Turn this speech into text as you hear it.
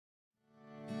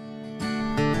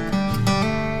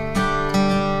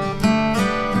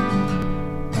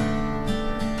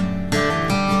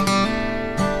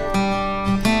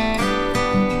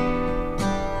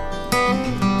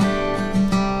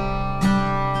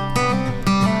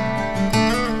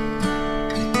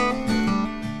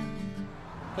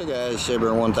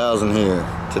Shabear 1000 here.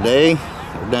 Today,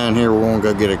 we're down here, we're gonna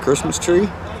go get a Christmas tree,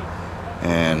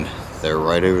 and they're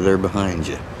right over there behind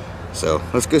you. So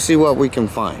let's go see what we can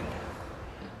find.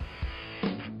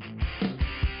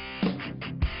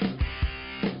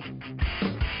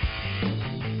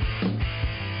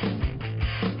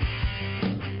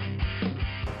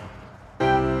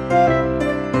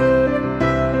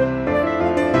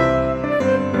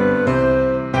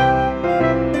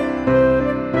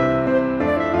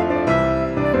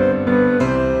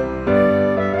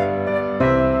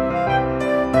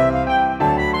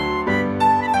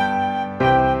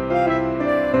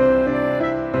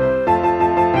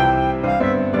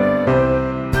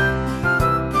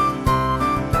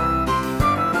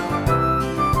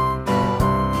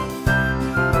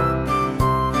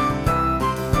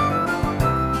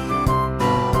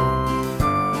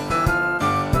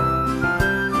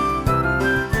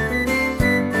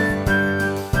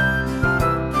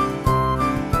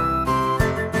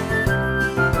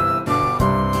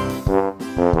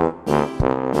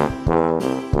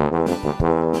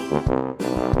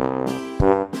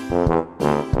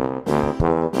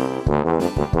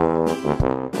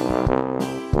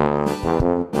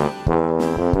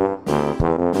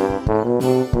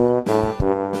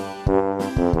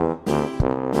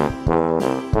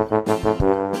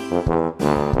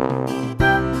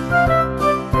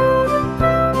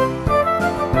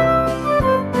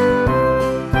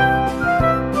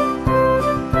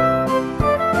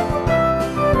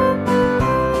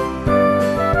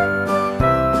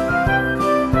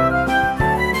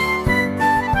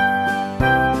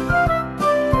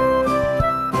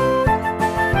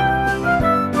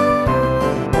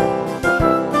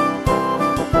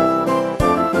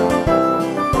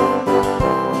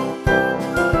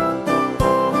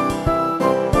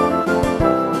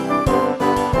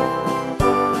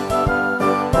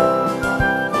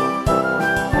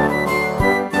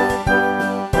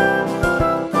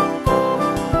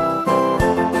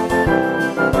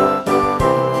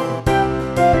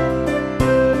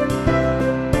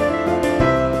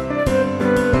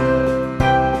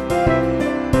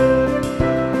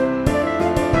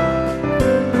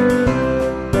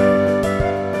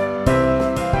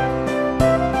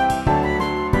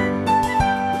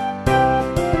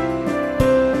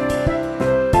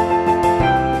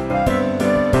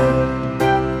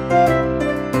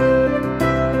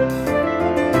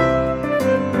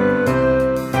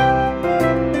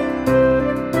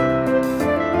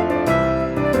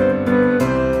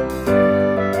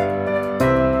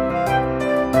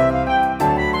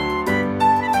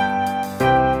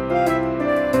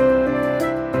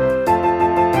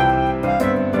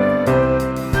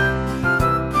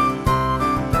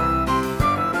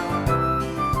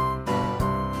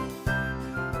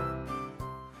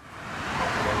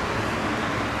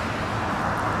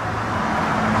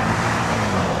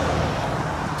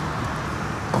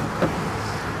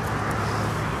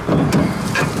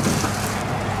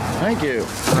 Thank you.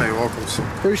 Oh, you're welcome, sir.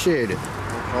 Appreciate it.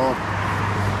 Oh.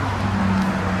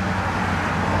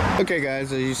 Okay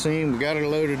guys, as you seen, we got it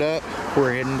loaded up.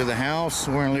 We're heading to the house.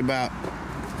 We're only about,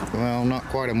 well, not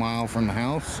quite a mile from the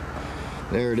house.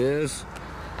 There it is.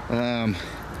 I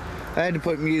had to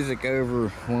put music over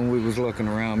when we was looking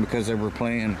around because they were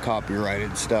playing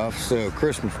copyrighted stuff, so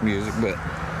Christmas music, but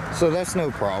so that's no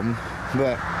problem.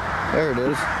 But there it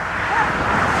is.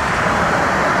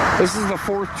 This is the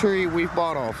fourth tree we've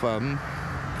bought off of them.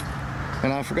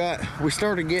 And I forgot, we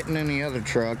started getting in the other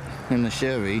truck, in the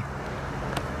Chevy.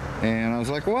 And I was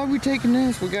like, why are we taking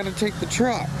this? We got to take the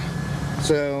truck.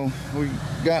 So we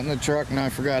got in the truck and I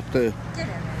forgot to,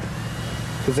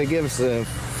 because they give us a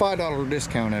 $5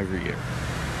 discount every year.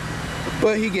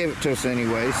 But he gave it to us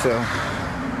anyway, so.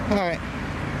 All right,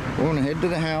 we're gonna head to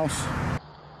the house.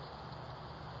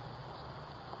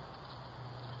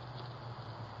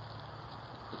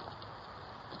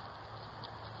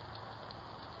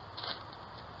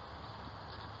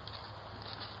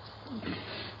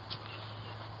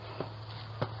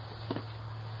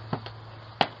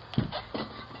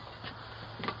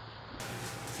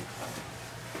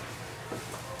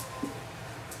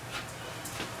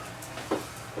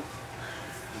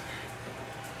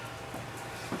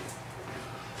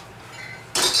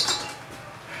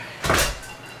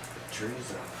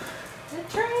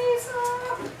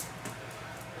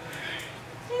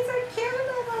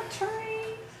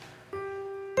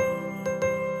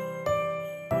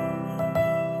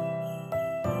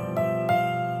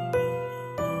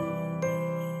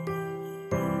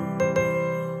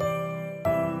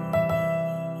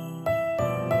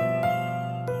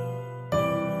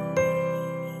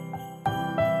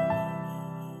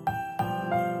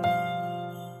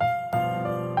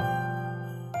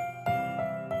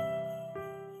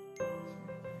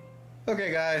 Okay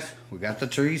guys, we got the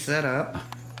tree set up.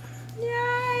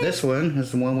 Yay! This one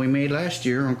is the one we made last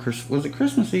year on was it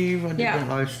Christmas Eve? I did that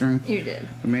live stream. You did.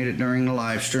 We made it during the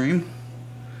live stream.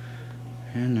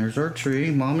 And there's our tree.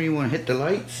 Mommy, you want to hit the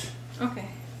lights? Okay.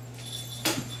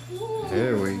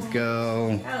 There we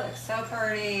go. That looks so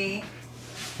pretty.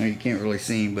 Now you can't really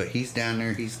see him, but he's down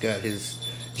there. He's got his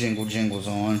jingles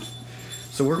on.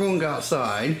 So we're going to go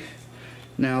outside.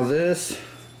 Now this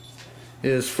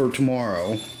is for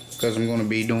tomorrow, because I'm going to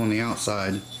be doing the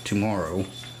outside tomorrow.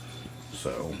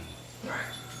 So. Right.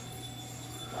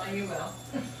 Well, you will.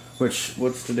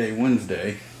 What's today?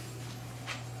 Wednesday.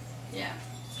 Yeah.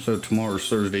 So tomorrow's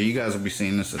Thursday. You guys will be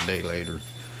seeing this a day later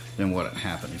than what it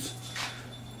happens.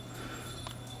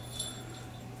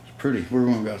 It's pretty. We're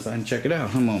going to go outside and check it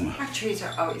out in a moment. Our trees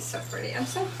are always so pretty. I'm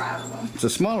so proud of them. It's a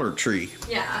smaller tree.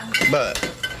 Yeah.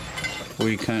 But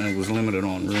we kind of was limited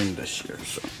on room this year,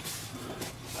 so.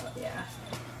 Yeah.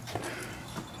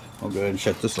 I'll go ahead and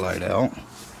shut this light out.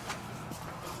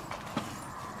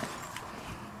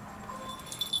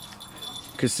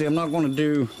 Because see, I'm not going to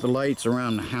do the lights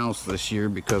around the house this year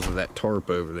because of that tarp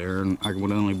over there, and I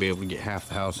would only be able to get half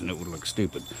the house and it would look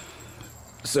stupid.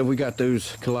 So we got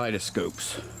those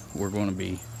kaleidoscopes. We're going to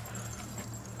be...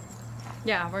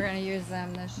 Yeah, we're going to use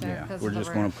them this year. Yeah, we're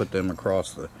just going to put them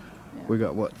across the... Yeah. We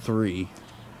got, what, 3?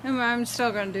 And I'm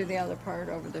still going to do the other part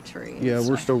over the tree. Yeah, so.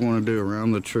 we're still going to do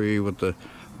around the tree with the...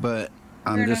 But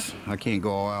I can't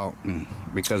go all out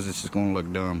because it's just going to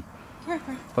look dumb. I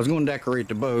was going to decorate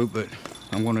the boat, but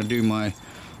I'm going to do my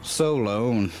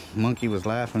solo, and Monkey was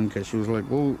laughing because she was like,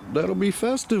 well, that'll be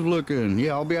festive looking.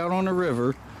 Yeah, I'll be out on the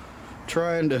river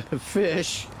trying to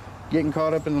fish, getting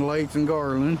caught up in the lights and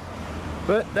garland.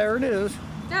 But there it is.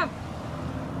 Yep.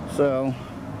 So,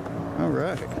 all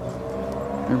right.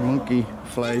 Your Monkey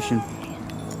flashing.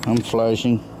 I'm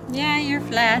flashing. Yeah, you're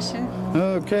flashing.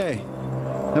 Okay.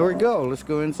 There we go. Let's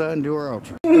go inside and do our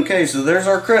outro. Okay, so there's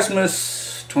our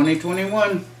Christmas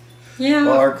 2021. Yeah.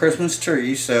 Well, our Christmas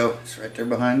tree, so it's right there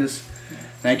behind us.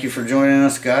 Thank you for joining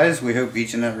us, guys. We hope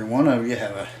each and every one of you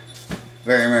have a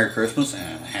very Merry Christmas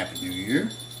and a Happy New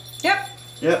Year. Yep.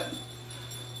 Yep.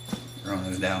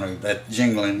 Rona's down over that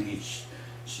jingling.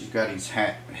 She's got his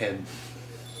head.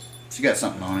 She got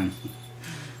something on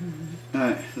him.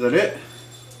 Alright, is that it?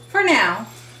 For now.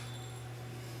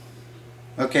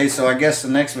 Okay, so I guess the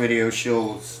next video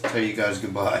she'll tell you guys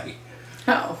goodbye.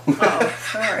 Oh,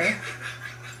 sorry.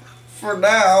 For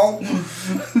now,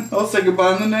 I'll say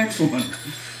goodbye in the next one.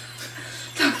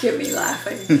 Don't get me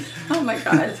laughing. Oh my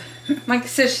God. Mike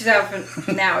says she's out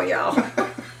for now, y'all.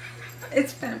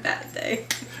 It's been a bad day.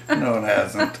 No, it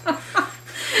hasn't.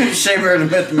 Shea Bear the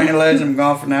Myth, the Man Legend. I'm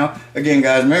gone for now. Again,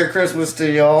 guys, Merry Christmas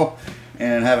to y'all,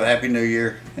 and have a Happy New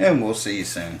Year, and we'll see you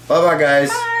soon. Bye-bye, guys.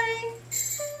 Bye.